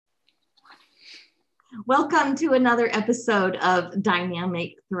Welcome to another episode of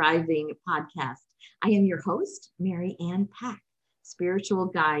Dynamic Thriving Podcast. I am your host, Mary Ann Pack, spiritual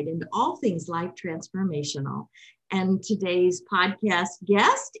guide and all things life transformational. And today's podcast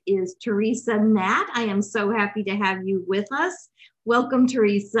guest is Teresa Hnat. I am so happy to have you with us. Welcome,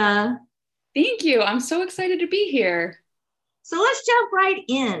 Teresa. Thank you. I'm so excited to be here. So let's jump right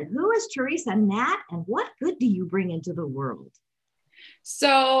in. Who is Teresa Hnat and what good do you bring into the world?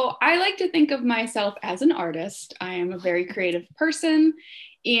 So I like to think of myself as an artist. I am a very creative person.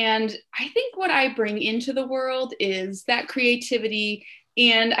 And I think what I bring into the world is that creativity.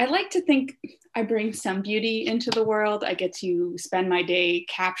 And I like to think I bring some beauty into the world. I get to spend my day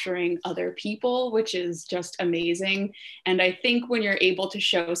capturing other people, which is just amazing. And I think when you're able to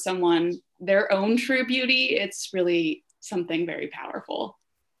show someone their own true beauty, it's really something very powerful.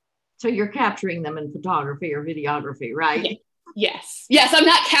 So you're capturing them in photography or videography, right? Yes. I'm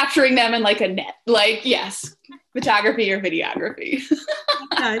not capturing them in like a net. Yes, photography or videography.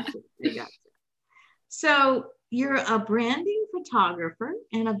 Gotcha. So you're a branding photographer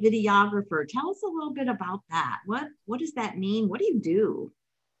and a videographer. Tell us a little bit about that. What does that mean? What do you do?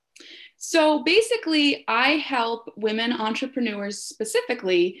 So basically, I help women entrepreneurs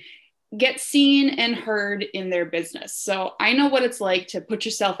specifically get seen and heard in their business. So I know what it's like to put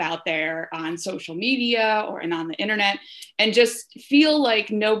yourself out there on social media or on the internet and just feel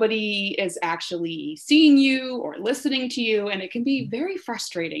like nobody is actually seeing you or listening to you. And it can be very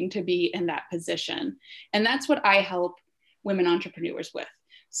frustrating to be in that position. And that's what I help women entrepreneurs with.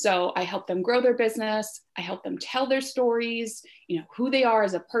 So I help them grow their business. I help them tell their stories, who they are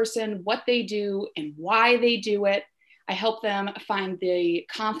as a person, what they do, and why they do it. I help them find the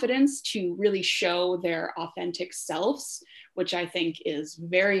confidence to really show their authentic selves, which I think is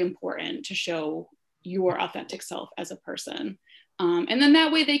very important to show your authentic self as a person. And then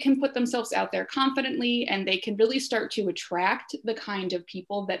that way they can put themselves out there confidently and they can really start to attract the kind of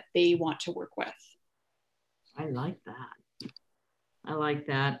people that they want to work with. I like that.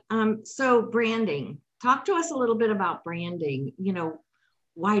 So branding, talk to us a little bit about branding.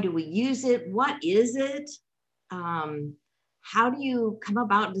 Why do we use it? What is it? How do you come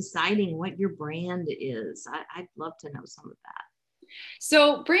about deciding what your brand is? I'd love to know some of that.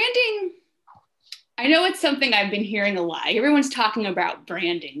 So branding, I know it's something I've been hearing a lot. Everyone's talking about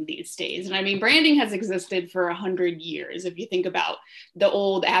branding these days. And I mean, branding has existed for 100 years. If you think about the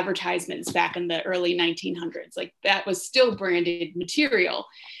old advertisements back in the early 1900s, like that was still branded material.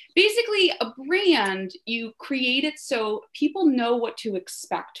 Basically, a brand, you create it so people know what to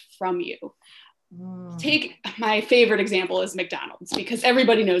expect from you. Take my favorite example is McDonald's, because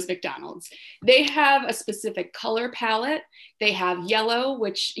everybody knows McDonald's. They have a specific color palette. They have yellow,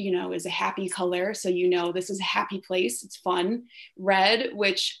 which, is a happy color. So, this is a happy place. It's fun. Red,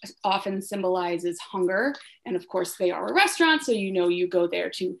 which often symbolizes hunger. And of course, they are a restaurant. So, you go there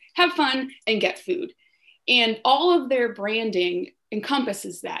to have fun and get food. And all of their branding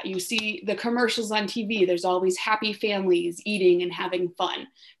encompasses that. You see the commercials on TV. There's always happy families eating and having fun.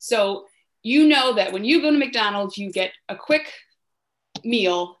 So, that when you go to McDonald's, you get a quick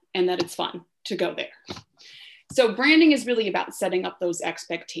meal and that it's fun to go there. So branding is really about setting up those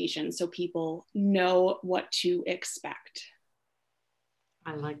expectations so people know what to expect.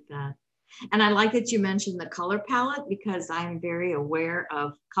 I like that. And I like that you mentioned the color palette because I'm very aware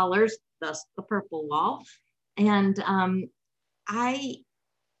of colors, thus the purple wall. And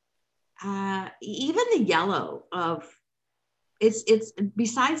even the yellow of it's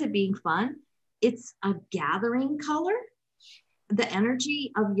besides it being fun, it's a gathering color. The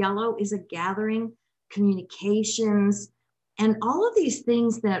energy of yellow is a gathering, communications, and all of these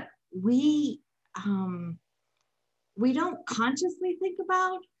things that we don't consciously think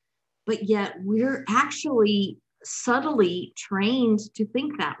about, but yet we're actually subtly trained to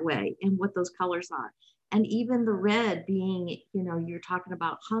think that way and what those colors are. And even the red being, you're talking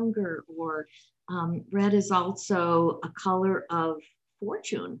about hunger, or red is also a color of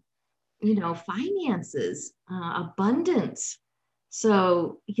fortune, finances, abundance.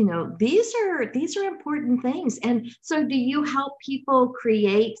 So, these are important things. And so do you help people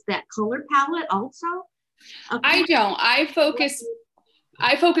create that color palette also? I don't.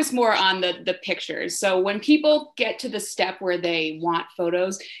 I focus more on the pictures. So when people get to the step where they want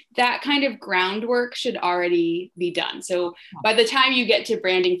photos, that kind of groundwork should already be done. So by the time you get to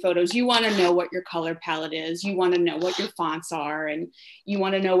branding photos, you want to know what your color palette is. You want to know what your fonts are, and you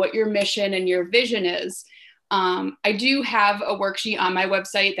want to know what your mission and your vision is. I do have a worksheet on my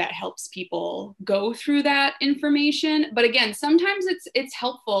website that helps people go through that information. But again, sometimes it's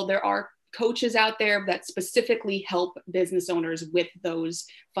helpful. There are coaches out there that specifically help business owners with those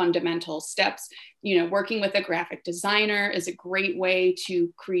fundamental steps. Working with a graphic designer is a great way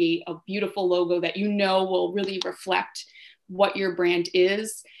to create a beautiful logo that will really reflect what your brand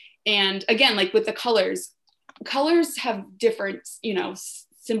is. And again, like with the colors have different,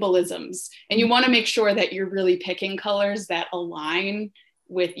 symbolisms, and you want to make sure that you're really picking colors that align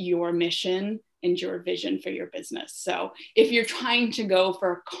with your mission and your vision for your business. So if you're trying to go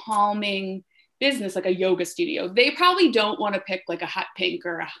for a calming business, like a yoga studio, they probably don't want to pick like a hot pink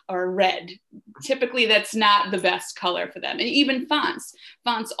or a red. Typically, that's not the best color for them. And even fonts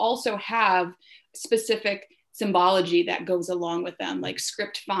also have specific symbology that goes along with them. Like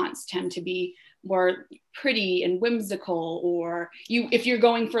script fonts tend to be more pretty and whimsical, or if you're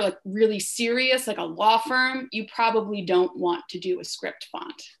going for like really serious, like a law firm, you probably don't want to do a script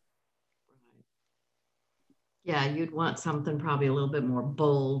font. Yeah, you'd want something probably a little bit more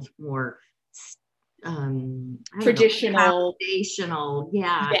bold, more traditional, foundational.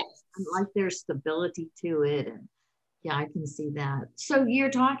 Yeah, yes. Like there's stability to it, and yeah, I can see that. So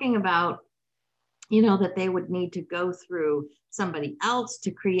you're talking about, that they would need to go through somebody else to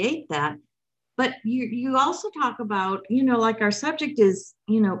create that. But you also talk about, like our subject is,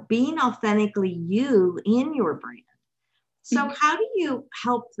 being authentically you in your brand. So how do you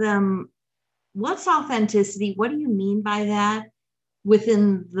help them? What's authenticity? What do you mean by that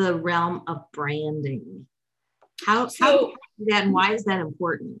within the realm of branding? How do you do that, and why is that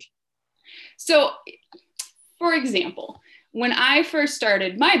important? So, for example, when I first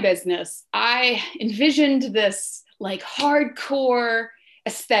started my business, I envisioned this like hardcore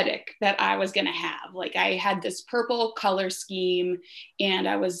aesthetic that I was going to have. Like I had this purple color scheme, and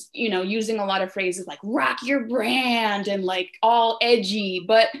I was, using a lot of phrases like rock your brand and like all edgy,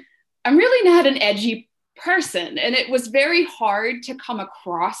 but I'm really not an edgy person. And it was very hard to come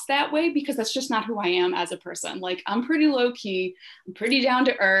across that way because that's just not who I am as a person. Like I'm pretty low key, I'm pretty down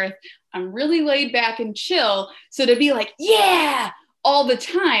to earth, I'm really laid back and chill. So to be like, yeah, all the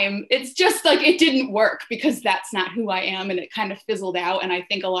time, it's just like, it didn't work because that's not who I am. And it kind of fizzled out. And I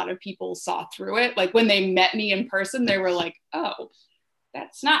think a lot of people saw through it. Like when they met me in person, they were like, oh,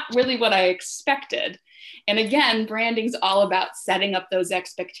 that's not really what I expected. And again, branding's all about setting up those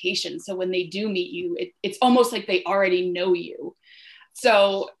expectations. So when they do meet you, it's almost like they already know you.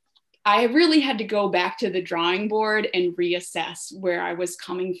 So I really had to go back to the drawing board and reassess where I was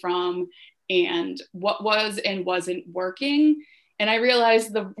coming from and what was and wasn't working. And I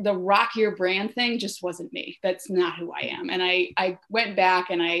realized the rock your brand thing just wasn't me. That's not who I am. And I went back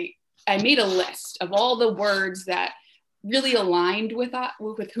and I made a list of all the words that really aligned with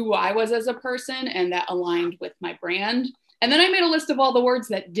who I was as a person and that aligned with my brand. And then I made a list of all the words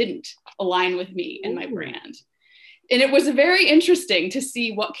that didn't align with me and my brand. And it was very interesting to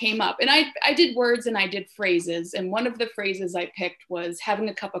see what came up. And I did words and I did phrases. And one of the phrases I picked was having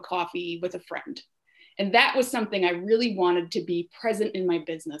a cup of coffee with a friend. And that was something I really wanted to be present in my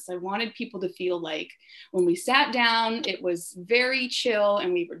business. I wanted people to feel like when we sat down, it was very chill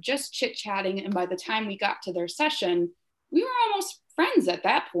and we were just chit-chatting. And by the time we got to their session, we were almost friends at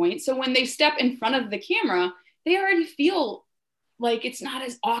that point. So when they step in front of the camera, they already feel like it's not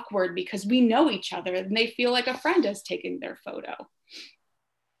as awkward because we know each other and they feel like a friend is taking their photo.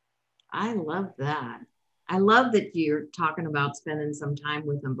 I love that. I love that you're talking about spending some time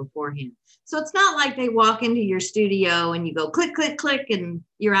with them beforehand. So it's not like they walk into your studio and you go click, click, click, and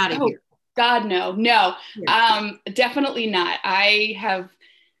you're out of here. God, no. Yeah. Definitely not. I have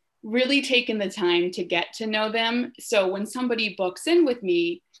really taken the time to get to know them. So when somebody books in with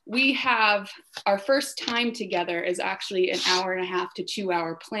me, we have our first time together is actually an 1.5 to 2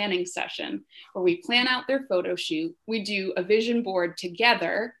 hour planning session where we plan out their photo shoot. We do a vision board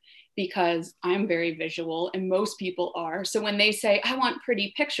together because I'm very visual and most people are. So when they say, I want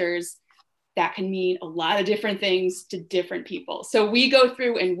pretty pictures, that can mean a lot of different things to different people. So we go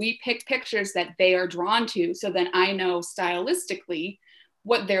through and we pick pictures that they are drawn to. So then I know stylistically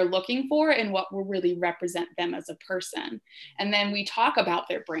what they're looking for and what will really represent them as a person. And then we talk about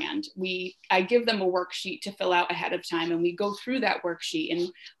their brand. I give them a worksheet to fill out ahead of time and we go through that worksheet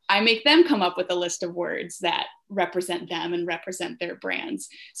and I make them come up with a list of words that represent them and represent their brands.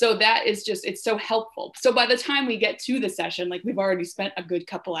 So that is just, it's so helpful. So by the time we get to the session, like we've already spent a good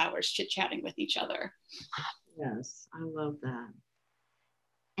couple hours chit-chatting with each other. Yes, I love that.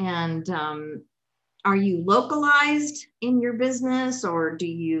 And are you localized in your business, or do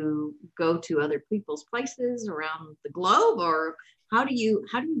you go to other people's places around the globe, or how do you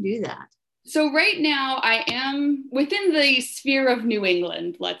do that? So right now I am within the sphere of New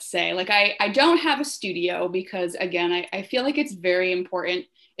England, let's say. Like I don't have a studio because again, I feel like it's very important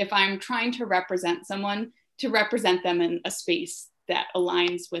if I'm trying to represent someone, to represent them in a space that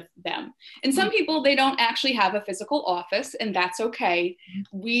aligns with them. And some people, they don't actually have a physical office, and that's okay.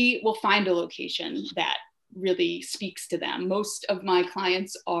 We will find a location that really speaks to them. Most of my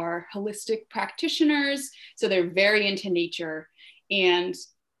clients are holistic practitioners, so they're very into nature. And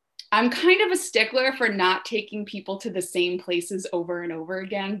I'm kind of a stickler for not taking people to the same places over and over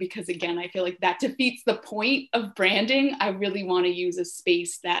again, because again, I feel like that defeats the point of branding. I really want to use a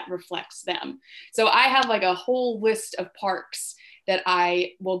space that reflects them. So I have like a whole list of parks that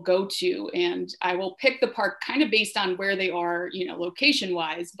I will go to, and I will pick the park kind of based on where they are, you know, location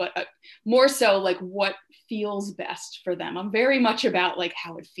wise, but more so like what feels best for them. I'm very much about like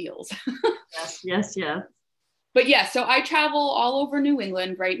how it feels. Yes. But yeah, so I travel all over New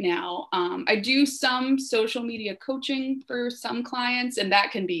England right now. I do some social media coaching for some clients, and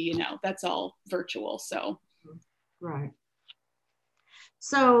that can be, you know, that's all virtual. So, right.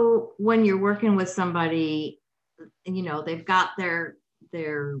 So when you're working with somebody, you know, they've got their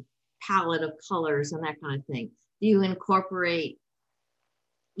palette of colors and that kind of thing, do you incorporate,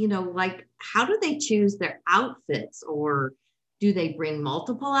 you know, like how do they choose their outfits, or do they bring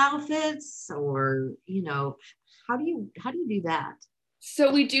multiple outfits, or, you know, how do you do that?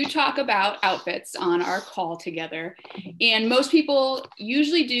 So we do talk about outfits on our call together, and most people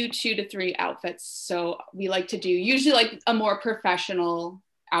usually do 2 to 3 outfits. So we like to do usually like a more professional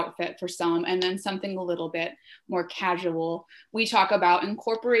outfit for some, and then something a little bit more casual. We talk about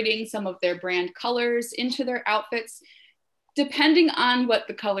incorporating some of their brand colors into their outfits, depending on what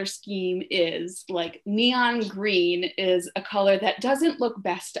the color scheme is. Like neon green is a color that doesn't look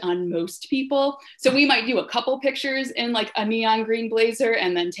best on most people. So we might do a couple pictures in like a neon green blazer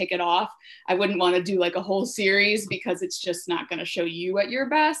and then take it off. I wouldn't want to do like a whole series because it's just not going to show you at your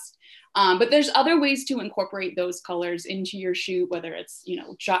best. But there's other ways to incorporate those colors into your shoot, whether it's, you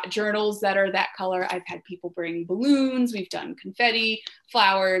know, journals that are that color. I've had people bring balloons, we've done confetti,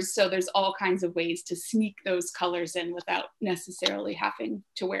 flowers. So there's all kinds of ways to sneak those colors in without necessarily having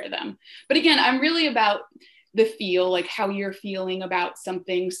to wear them. But again, I'm really about the feel, like how you're feeling about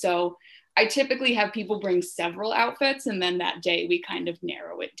something. So I typically have people bring several outfits, and then that day we kind of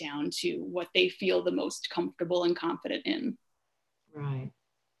narrow it down to what they feel the most comfortable and confident in. Right.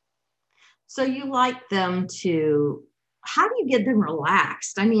 So you like them to, how do you get them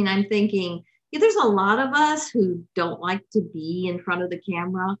relaxed? I mean, I'm thinking, yeah, there's a lot of us who don't like to be in front of the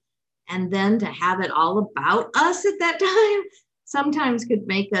camera, and then to have it all about us at that time sometimes could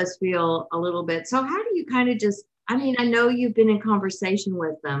make us feel a little bit. So how do you kind of just, I mean, I know you've been in conversation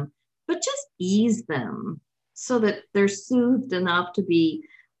with them, but just ease them so that they're soothed enough to be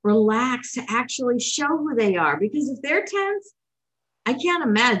relaxed, to actually show who they are. Because if they're tense, I can't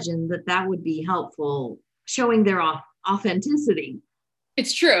imagine that would be helpful, showing their authenticity.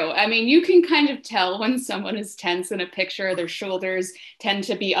 It's true. I mean, you can kind of tell when someone is tense in a picture. Their shoulders tend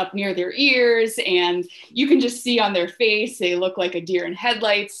to be up near their ears, and you can just see on their face, they look like a deer in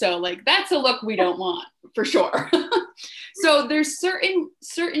headlights. So like, that's a look we don't want for sure. So there's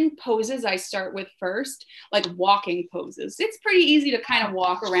certain poses I start with first, like walking poses. It's pretty easy to kind of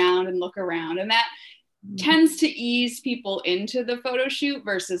walk around and look around, and that tends to ease people into the photo shoot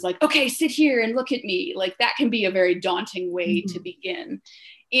versus like, okay, sit here and look at me. Like that can be a very daunting way to begin.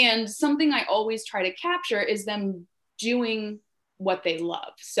 And something I always try to capture is them doing what they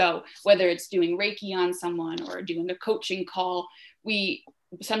love. So whether it's doing Reiki on someone or doing a coaching call, we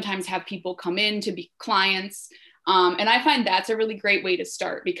sometimes have people come in to be clients. And I find that's a really great way to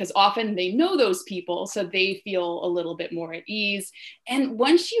start, because often they know those people, so they feel a little bit more at ease. And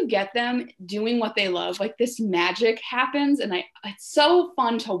once you get them doing what they love, like this magic happens, and it's so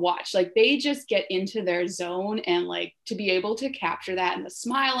fun to watch. Like they just get into their zone, and like to be able to capture that and the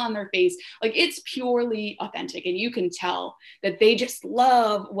smile on their face, like it's purely authentic, and you can tell that they just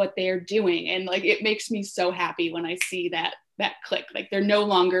love what they're doing. And like it makes me so happy when I see that click. Like they're no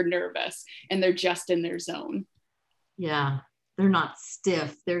longer nervous and they're just in their zone. Yeah, they're not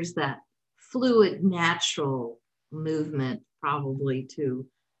stiff. There's that fluid, natural movement probably too.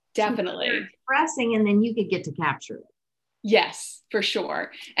 Definitely. Expressing, and then you could get to capture it. Yes, for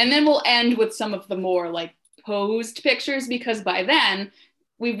sure. And then we'll end with some of the more like posed pictures, because by then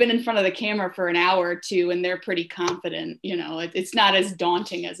we've been in front of the camera for an hour or two and they're pretty confident. You know, it's not as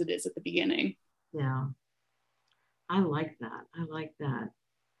daunting as it is at the beginning. Yeah, I like that. I like that.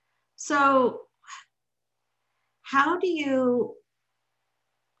 So how do you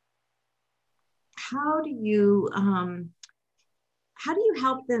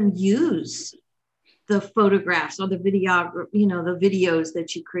help them use the photographs or the video, you know, the videos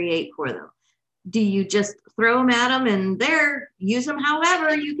that you create for them? do you just throw them at them and there, use them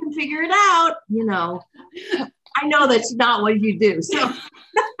however you can figure it out? I know that's not what you do. So,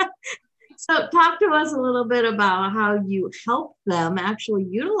 so talk to us a little bit about how you help them actually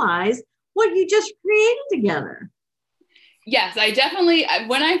utilize what you just created together. Yes, I definitely,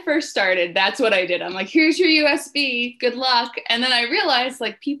 when I first started, that's what I did. I'm like, here's your USB, good luck. And then I realized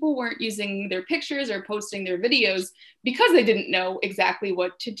like people weren't using their pictures or posting their videos because they didn't know exactly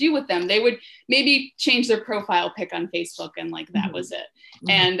what to do with them. They would maybe change their profile pic on Facebook and like that was it.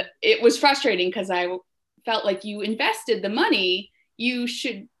 And it was frustrating because I felt like you invested the money, you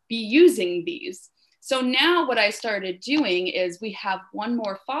should be using these. So now what I started doing is we have one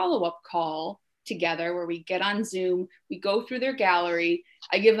more follow-up call together where we get on Zoom, we go through their gallery.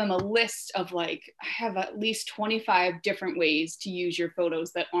 I give them a list of like, I have at least 25 different ways to use your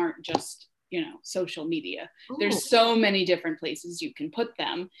photos that aren't just, social media. Ooh. There's so many different places you can put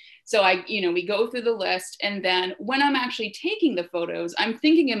them. So we go through the list. And then when I'm actually taking the photos, I'm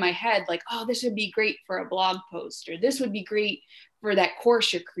thinking in my head, like, oh, this would be great for a blog post, or this would be great for that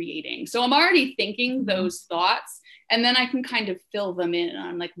course you're creating. So I'm already thinking those thoughts. And then I can kind of fill them in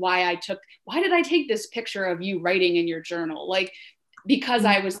on like why did I take this picture of you writing in your journal? Like, because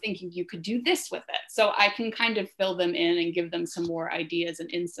I was thinking you could do this with it. So I can kind of fill them in and give them some more ideas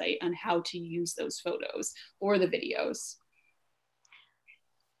and insight on how to use those photos or the videos.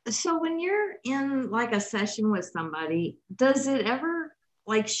 So when you're in like a session with somebody, does it ever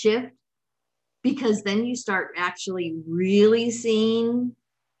like shift? Because then you start actually really seeing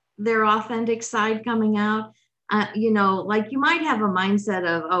their authentic side coming out. Like you might have a mindset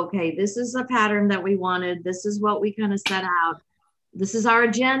of, okay, this is a pattern that we wanted. This is what we kind of set out. This is our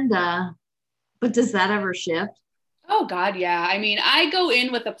agenda. But does that ever shift? Oh God, yeah. I mean, I go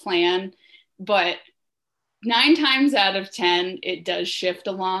in with a plan, but 9 times out of 10, it does shift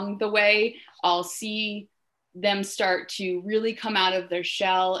along the way. I'll see them start to really come out of their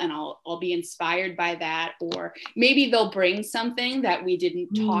shell and I'll be inspired by that. Or maybe they'll bring something that we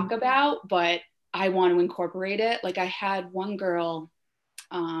didn't talk about, but I want to incorporate it. Like I had one girl,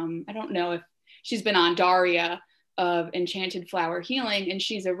 I don't know if she's been on, Daria of Enchanted Flower Healing, and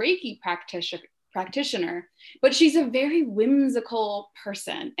she's a Reiki practitioner, but she's a very whimsical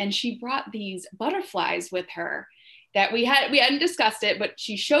person. And she brought these butterflies with her that we hadn't discussed it, but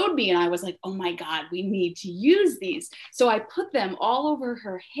she showed me and I was like, oh my God, we need to use these. So I put them all over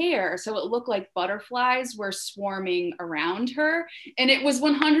her hair. So it looked like butterflies were swarming around her. And it was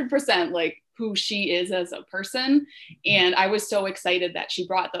 100% like who she is as a person. And I was so excited that she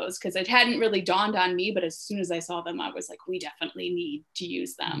brought those because it hadn't really dawned on me, but as soon as I saw them, I was like, we definitely need to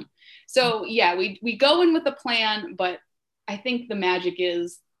use them. So yeah, we go in with a plan, but I think the magic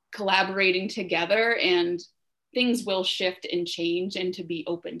is collaborating together and things will shift and change and to be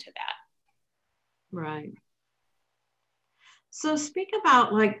open to that. Right. So speak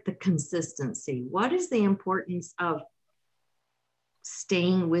about like the consistency. What is the importance of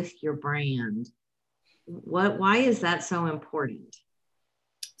staying with your brand? Why is that so important?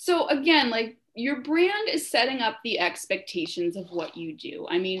 So again, like your brand is setting up the expectations of what you do.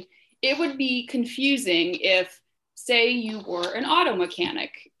 I mean, it would be confusing if, say you were an auto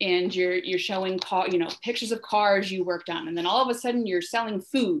mechanic and you're showing pictures of cars you worked on, and then all of a sudden you're selling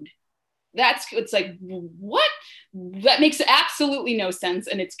food. It's like, what? That makes absolutely no sense,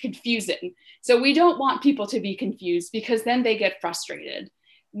 and it's confusing. So we don't want people to be confused because then they get frustrated.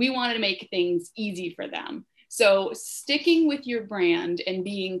 We want to make things easy for them. So sticking with your brand and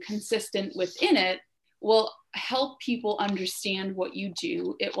being consistent within it will help people understand what you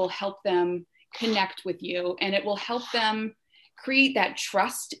do. It will help them connect with you, and it will help them create that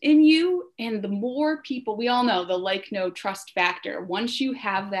trust in you. And the more people, we all know the like, know, trust factor. Once you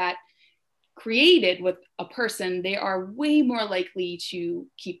have that created with a person, they are way more likely to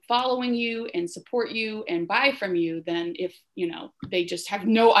keep following you and support you and buy from you than if, they just have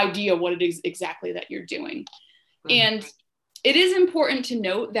no idea what it is exactly that you're doing. And it is important to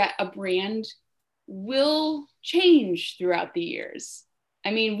note that a brand will change throughout the years.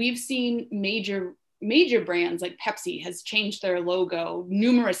 I mean, we've seen major brands like Pepsi has changed their logo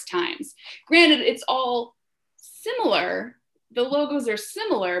numerous times. Granted, it's all similar. The logos are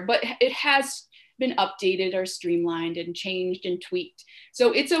similar, but it has been updated or streamlined and changed and tweaked.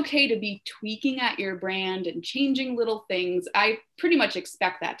 So it's okay to be tweaking at your brand and changing little things. I pretty much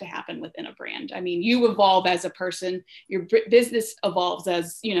expect that to happen within a brand. I mean, you evolve as a person, your business evolves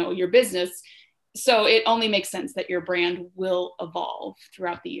as, your business. So it only makes sense that your brand will evolve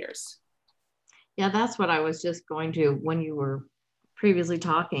throughout the years. Yeah, that's what I was just going to, when you were previously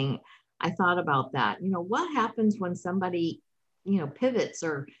talking, I thought about that. What happens when somebody pivots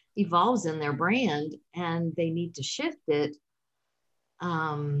or evolves in their brand and they need to shift it.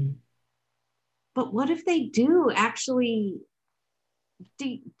 But what if they do actually,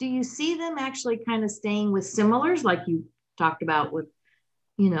 do you see them actually kind of staying with similars like you talked about with,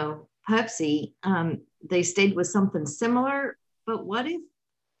 Pepsi? They stayed with something similar, but what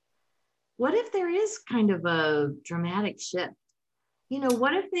if there is kind of a dramatic shift?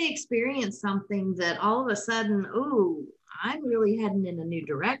 What if they experience something that all of a sudden, oh, I'm really heading in a new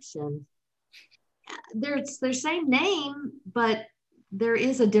direction. It's their same name, but there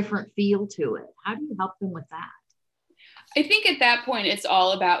is a different feel to it. How do you help them with that? I think at that point, it's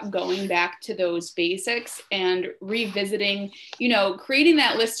all about going back to those basics and revisiting, creating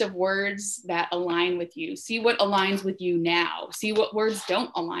that list of words that align with you. See what aligns with you now. See what words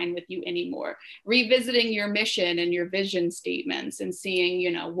don't align with you anymore. Revisiting your mission and your vision statements and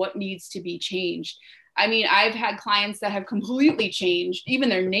seeing, what needs to be changed. I mean, I've had clients that have completely changed, even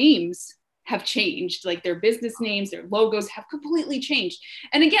their names have changed, like their business names, their logos have completely changed.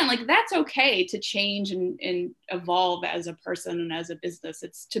 And again, like that's okay to change and evolve as a person and as a business.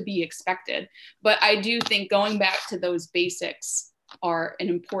 It's to be expected. But I do think going back to those basics are an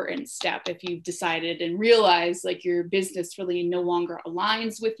important step if you've decided and realize like your business really no longer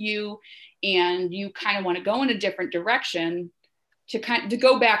aligns with you and you kind of want to go in a different direction, to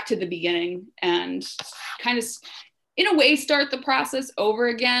go back to the beginning and kind of in a way start the process over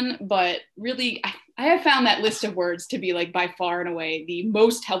again. But really, I have found that list of words to be like by far and away the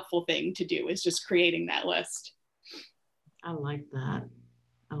most helpful thing to do, is just creating that list. I like that.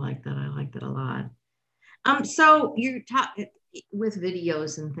 I like that a lot. So you're with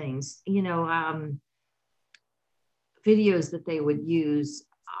videos and things, videos that they would use,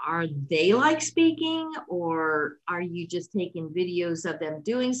 are they like speaking, or are you just taking videos of them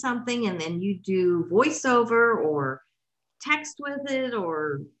doing something and then you do voiceover or text with it,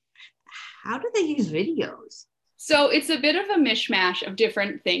 or how do they use videos? So it's a bit of a mishmash of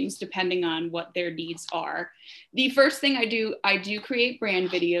different things depending on what their needs are. The first thing I do create brand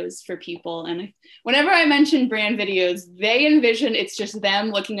videos for people. And whenever I mention brand videos, they envision it's just them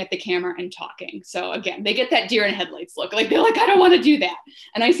looking at the camera and talking. So again, they get that deer in headlights look, like they're like, I don't want to do that.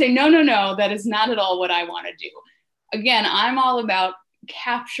 And I say, no, that is not at all what I want to do. Again, I'm all about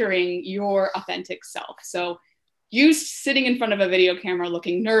capturing your authentic self. So you sitting in front of a video camera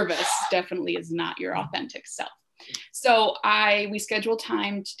looking nervous definitely is not your authentic self. So we schedule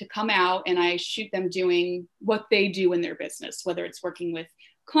time to come out and I shoot them doing what they do in their business, whether it's working with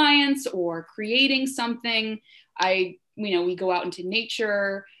clients or creating something. We go out into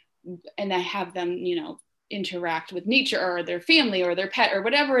nature and I have them, interact with nature or their family or their pet or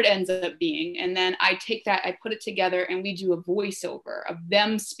whatever it ends up being. And then I take that, I put it together and we do a voiceover of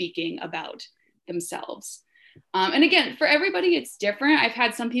them speaking about themselves. And again, for everybody, it's different. I've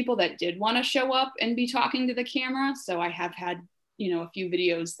had some people that did want to show up and be talking to the camera. So I have had, a few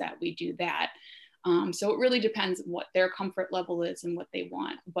videos that we do that. So it really depends on what their comfort level is and what they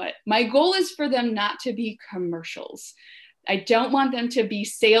want. But my goal is for them not to be commercials. I don't want them to be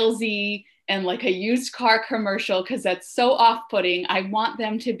salesy and like a used car commercial, because that's so off-putting. I want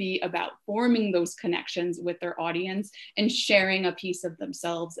them to be about forming those connections with their audience and sharing a piece of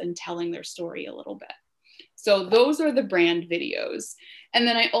themselves and telling their story a little bit. So those are the brand videos. And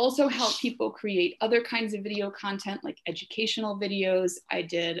then I also help people create other kinds of video content, like educational videos. I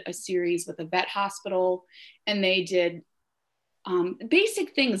did a series with a vet hospital, and they did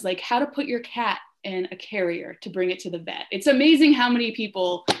basic things like how to put your cat in a carrier to bring it to the vet. It's amazing how many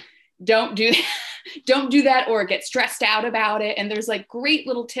people don't do that or get stressed out about it. And there's like great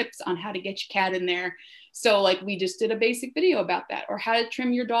little tips on how to get your cat in there. So like we just did a basic video about that, or how to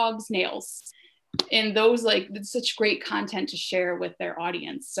trim your dog's nails. And those, like, it's such great content to share with their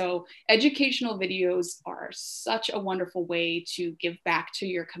audience. So educational videos are such a wonderful way to give back to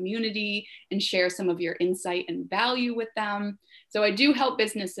your community and share some of your insight and value with them. So I do help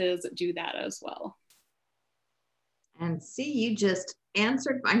businesses do that as well. And see, you just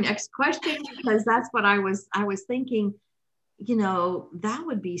answered my next question, because that's what I was thinking. That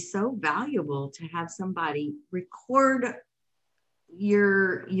would be so valuable to have somebody record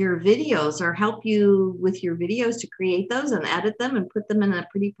your videos or help you with your videos to create those and edit them and put them in a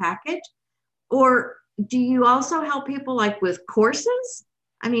pretty package. Or do you also help people like with courses?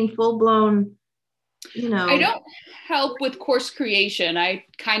 I mean, full blown, I don't help with course creation. I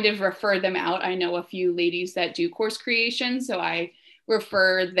kind of refer them out. I know a few ladies that do course creation, so I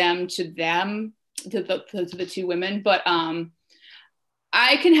refer them to the two women. But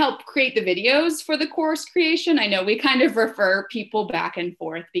I can help create the videos for the course creation. I know we kind of refer people back and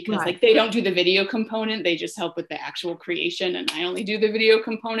forth because Right. like they don't do the video component. They just help with the actual creation, and I only do the video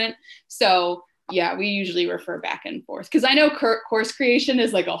component. So yeah, we usually refer back and forth because I know course creation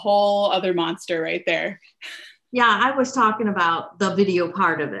is like a whole other monster right there. Yeah, I was talking about the video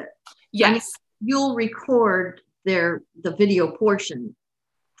part of it. Yes. I mean, you'll record the video portion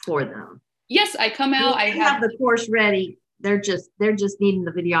for them. Yes, I come out. I have the course ready. They're just needing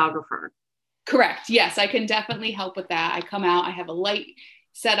the videographer. Correct. Yes, I can definitely help with that. I come out, I have a light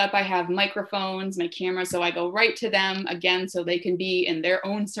set up, I have microphones, my camera, so I go right to them again so they can be in their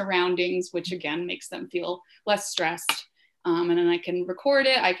own surroundings, which again makes them feel less stressed. And then I can record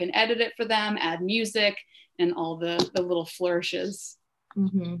it, I can edit it for them, add music, and all the little flourishes.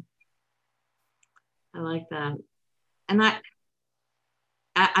 Mm-hmm. I like that. And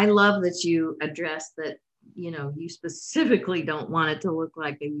I love that you address that, you specifically don't want it to look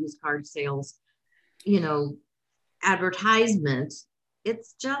like a used car sales, advertisement.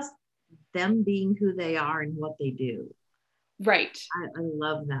 It's just them being who they are and what they do. Right. I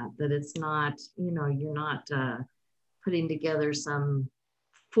love that it's not, you're not putting together some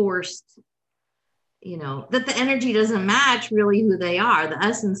forced, that the energy doesn't match really who they are, the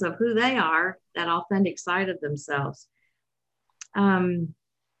essence of who they are, that authentic side of themselves.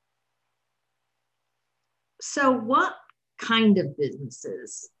 So what kind of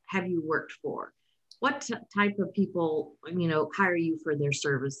businesses have you worked for? What type of people, hire you for their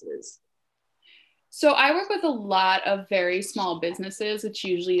services? So I work with a lot of very small businesses. It's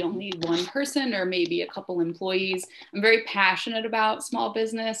usually only one person or maybe a couple employees. I'm very passionate about small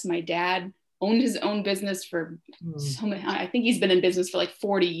business. My dad owned his own business for so many, I think he's been in business for like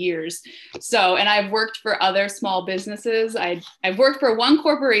 40 years. So, and I've worked for other small businesses. I've worked for one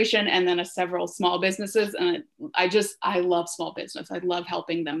corporation and then several small businesses. And I love small business. I love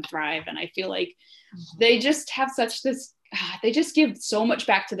helping them thrive. And I feel like they just have they just give so much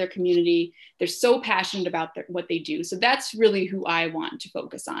back to their community. They're so passionate about what they do. So that's really who I want to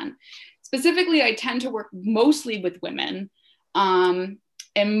focus on. Specifically, I tend to work mostly with women.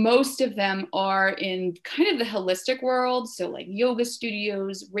 And most of them are in kind of the holistic world. So like yoga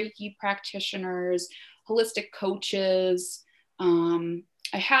studios, Reiki practitioners, holistic coaches. I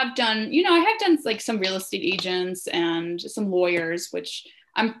have done like some real estate agents and some lawyers, which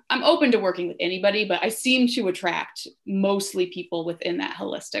I'm open to working with anybody, but I seem to attract mostly people within that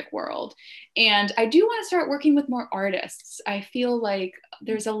holistic world. And I do want to start working with more artists. I feel like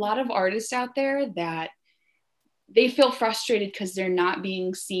there's a lot of artists out there that they feel frustrated because they're not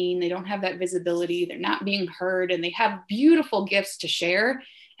being seen. They don't have that visibility. They're not being heard, and they have beautiful gifts to share.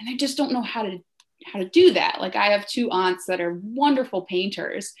 And they just don't know how to do that. Like I have two aunts that are wonderful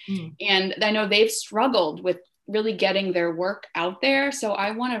painters, and I know they've struggled with really getting their work out there. So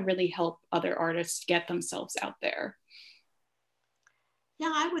I want to really help other artists get themselves out there.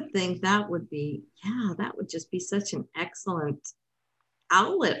 Yeah, I would think that would just be such an excellent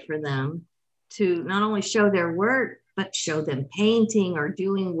outlet for them to not only show their work, but show them painting or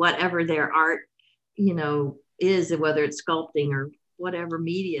doing whatever their art, is, whether it's sculpting or whatever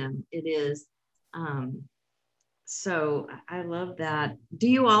medium it is. So I love that. Do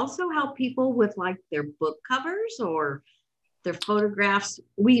you also help people with like their book covers or their photographs?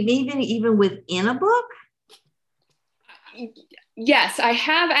 Even within a book? Yes, I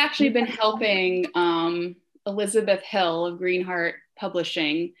have actually been helping Elizabeth Hill of Greenheart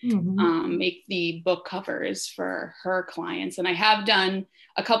Publishing make the book covers for her clients. And I have done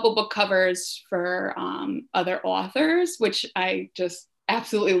a couple book covers for other authors, which I just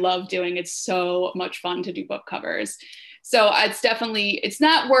absolutely love doing. It's so much fun to do book covers. So it's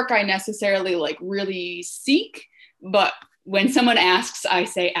not work I necessarily like really seek, but when someone asks, I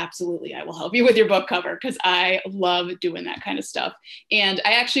say, absolutely, I will help you with your book cover because I love doing that kind of stuff. And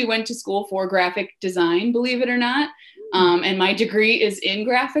I actually went to school for graphic design, believe it or not. And my degree is in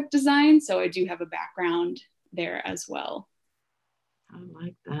graphic design. So I do have a background there as well. I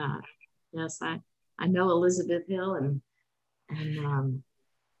like that. Yes, I know Elizabeth Hill and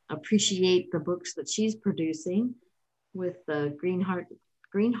appreciate the books that she's producing with the Greenheart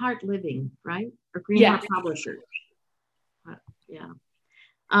Living, right? Or Greenheart Publishers. Yeah.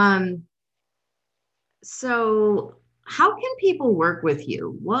 So how can people work with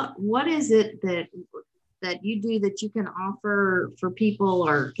you? What is it that you do that you can offer for people,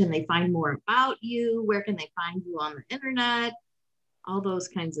 or can they find more about you? Where can they find you on the internet? All those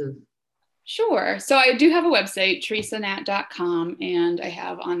kinds of Sure. So I do have a website, teresanat.com, and I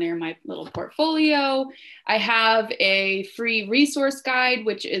have on there my little portfolio. I have a free resource guide,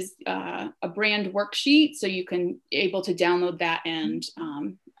 which is a brand worksheet. So you can able to download that, and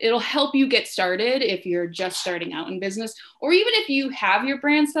it'll help you get started if you're just starting out in business, or even if you have your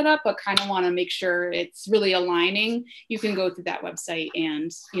brand set up, but kind of want to make sure it's really aligning. You can go through that website and,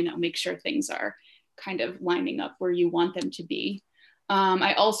 make sure things are kind of lining up where you want them to be.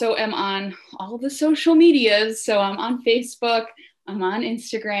 I also am on all the social medias. So I'm on Facebook, I'm on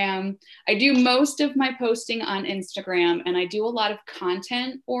Instagram. I do most of my posting on Instagram, and I do a lot of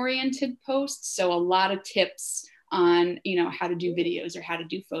content oriented posts. So a lot of tips on, how to do videos or how to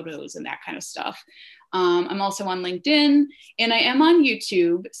do photos and that kind of stuff. I'm also on LinkedIn, and I am on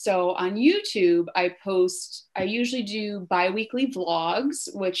YouTube. So on YouTube, I usually do bi-weekly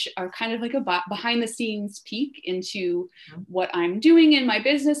vlogs, which are kind of like a behind the scenes peek into what I'm doing in my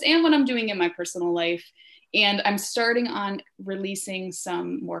business and what I'm doing in my personal life. And I'm starting on releasing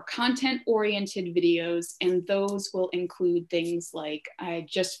some more content oriented videos, and those will include things like I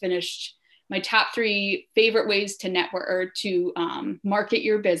just finished my top 3 favorite ways to network or to market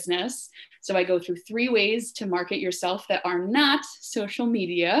your business. So I go through 3 ways to market yourself that are not social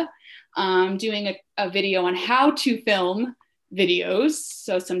media, doing a video on how to film videos.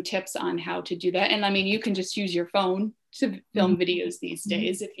 So some tips on how to do that. And I mean, you can just use your phone to film videos these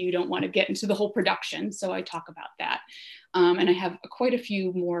days if you don't want to get into the whole production. So I talk about that. And I have quite a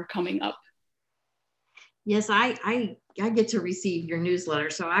few more coming up. Yes, I get to receive your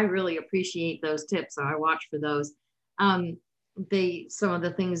newsletter, so I really appreciate those tips. So I watch for those. Some of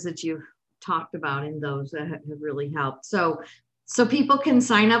the things that you've talked about in those that have really helped. So people can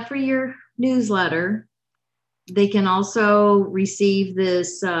sign up for your newsletter. They can also receive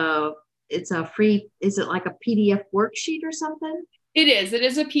this. It's a free. Is it like a PDF worksheet or something? It is. It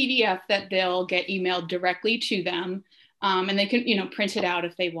is a PDF that they'll get emailed directly to them. And they can, print it out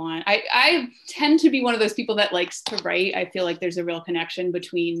if they want. I tend to be one of those people that likes to write. I feel like there's a real connection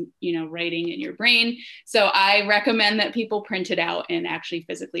between, writing and your brain. So I recommend that people print it out and actually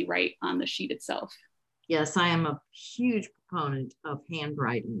physically write on the sheet itself. Yes, I am a huge proponent of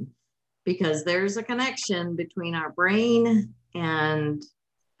handwriting because there's a connection between our brain and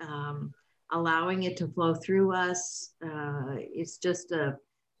allowing it to flow through us. It's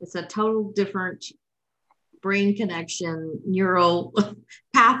a total different brain connection, neural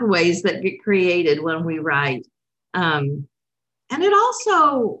pathways that get created when we write. And it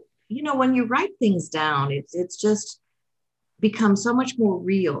also, when you write things down, it's just becomes so much more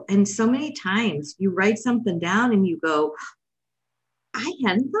real. And so many times you write something down and you go, I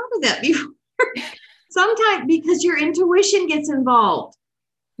hadn't thought of that before. Sometimes because your intuition gets involved,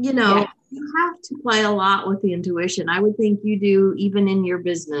 you have to play a lot with the intuition. I would think you do even in your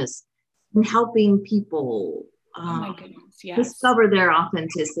business. And helping people discover their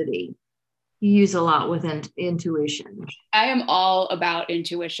authenticity. You use a lot with intuition. I am all about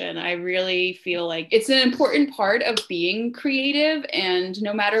intuition. I really feel like it's an important part of being creative. And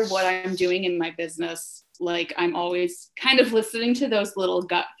no matter what I'm doing in my business, like I'm always kind of listening to those little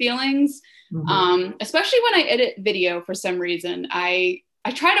gut feelings, especially when I edit video for some reason. I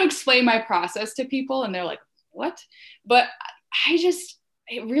try to explain my process to people and they're like, what? But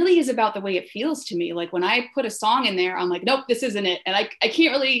it really is about the way it feels to me. Like when I put a song in there, I'm like, nope, this isn't it. And I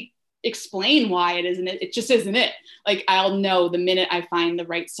can't really explain why it isn't it. It just isn't it. Like I'll know the minute I find the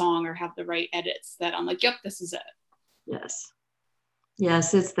right song or have the right edits that I'm like, yep, this is it. Yes.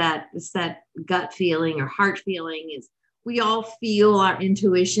 Yes. It's that gut feeling or heart feeling. We all feel our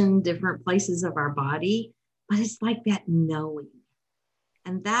intuition, different places of our body, but it's like that knowing.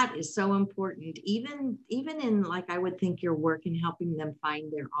 And that is so important, even in, like, I would think your work in helping them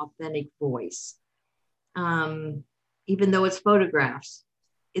find their authentic voice. Even though it's photographs,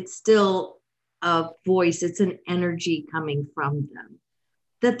 it's still a voice. It's an energy coming from them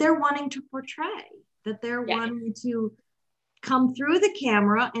that they're wanting to portray, that they're wanting to come through the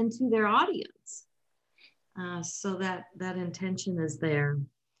camera and to their audience. So that intention is there.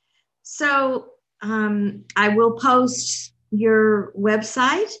 So I will post your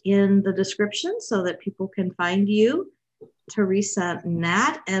website in the description so that people can find you, Teresa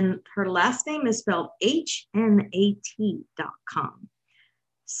Hnat, and her last name is spelled HNAT.com.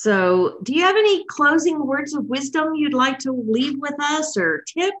 So do you have any closing words of wisdom you'd like to leave with us, or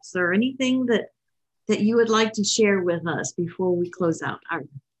tips or anything that you would like to share with us before we close out our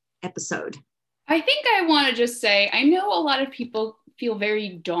episode? I think I want to just say, I know a lot of people feel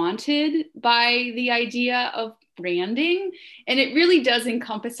very daunted by the idea of branding, and it really does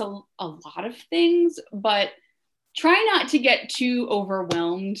encompass a lot of things, but try not to get too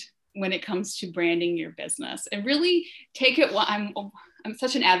overwhelmed when it comes to branding your business, and really take it I'm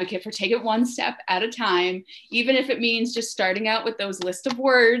such an advocate for take it one step at a time, even if it means just starting out with those list of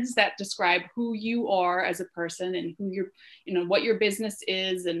words that describe who you are as a person and who what your business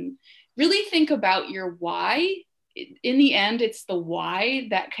is, and really think about your why. In the end, it's the why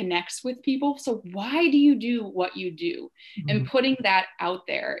that connects with people. So why do you do what you do? Mm-hmm. And putting that out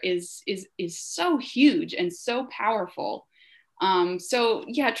there is so huge and so powerful. So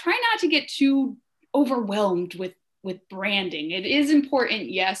yeah, try not to get too overwhelmed with branding. It is important,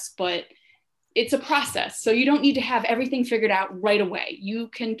 yes, but it's a process. So you don't need to have everything figured out right away. You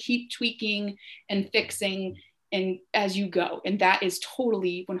can keep tweaking and fixing and as you go. And that is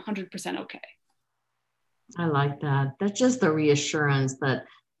totally 100% okay. I like that. That's just the reassurance that,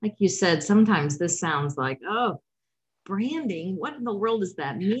 like you said, sometimes this sounds like, oh, branding, what in the world does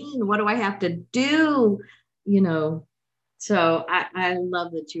that mean? What do I have to do? So I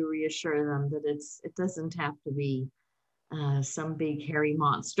love that you reassure them that it doesn't have to be some big hairy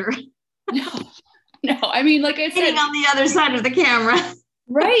monster. No. I mean, like I said, sitting on the other side of the camera.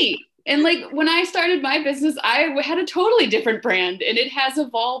 Right. And like when I started my business, I had a totally different brand, and it has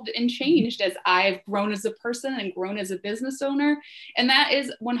evolved and changed as I've grown as a person and grown as a business owner. And that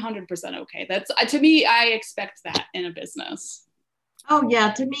is 100% okay. That's, to me, I expect that in a business. Oh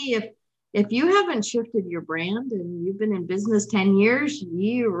yeah. To me, if you haven't shifted your brand and you've been in business 10 years,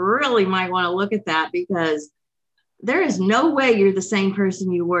 you really might want to look at that, because there is no way you're the same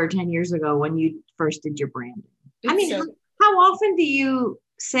person you were 10 years ago when you first did your branding. I mean, how often do you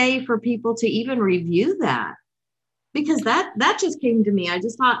say for people to even review that? Because that just came to me. I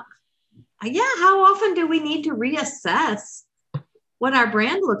just thought, yeah, how often do we need to reassess what our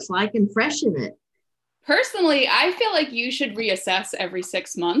brand looks like and freshen it? Personally, I feel like you should reassess every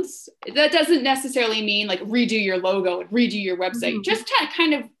 6 months. That doesn't necessarily mean like redo your logo and redo your website. Mm-hmm. Just to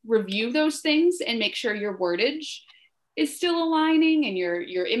kind of review those things and make sure your wordage is still aligning and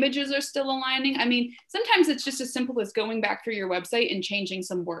your images are still aligning. I mean, sometimes it's just as simple as going back through your website and changing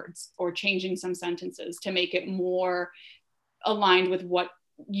some words or changing some sentences to make it more aligned with what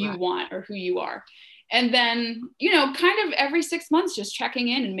you want or who you are. And then, kind of every 6 months, just checking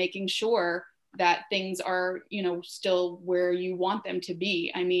in and making sure that things are, still where you want them to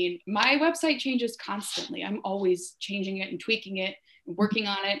be. I mean, my website changes constantly. I'm always changing it and tweaking it and working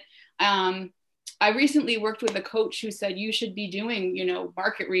on it. I recently worked with a coach who said you should be doing,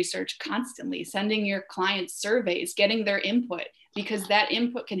 market research constantly, sending your clients surveys, getting their input, because that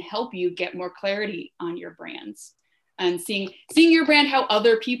input can help you get more clarity on your brands and seeing your brand, how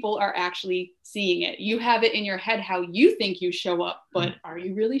other people are actually seeing it. You have it in your head how you think you show up, but are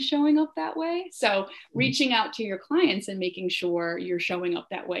you really showing up that way? So reaching out to your clients and making sure you're showing up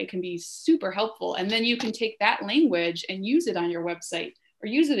that way can be super helpful. And then you can take that language and use it on your website or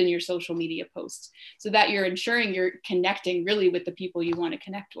use it in your social media posts so that you're ensuring you're connecting really with the people you want to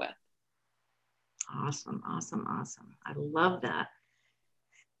connect with. Awesome. I love that.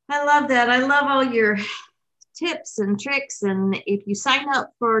 I love all your tips and tricks. And if you sign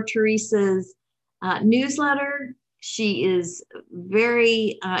up for Teresa's newsletter, she is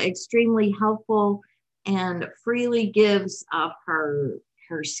very extremely helpful and freely gives of her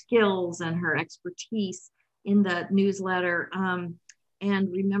skills and her expertise in the newsletter.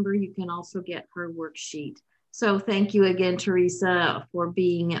 And remember, you can also get her worksheet. So thank you again, Teresa, for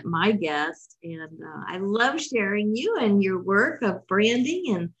being my guest. And I love sharing you and your work of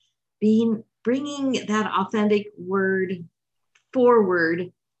branding and bringing that authentic word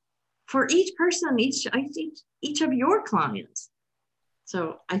forward for each person, each of your clients.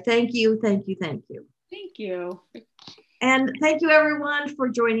 So I thank you. Thank you. And thank you, everyone, for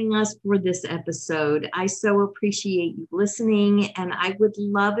joining us for this episode. I so appreciate you listening, and I would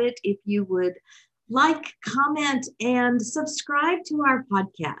love it if you would like, comment, and subscribe to our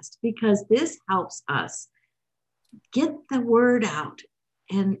podcast, because this helps us get the word out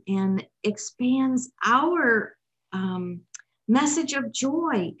and expands our message of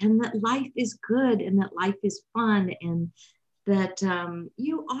joy, and that life is good and that life is fun, and that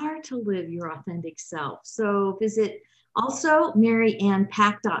you are to live your authentic self. So visit also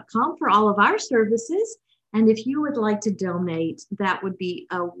maryannpack.com for all of our services. And if you would like to donate, that would be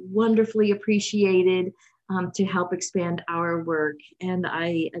wonderfully appreciated to help expand our work. And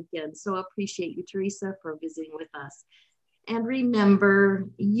I, again, so appreciate you, Teresa, for visiting with us. And remember,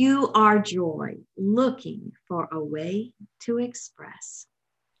 you are joy looking for a way to express.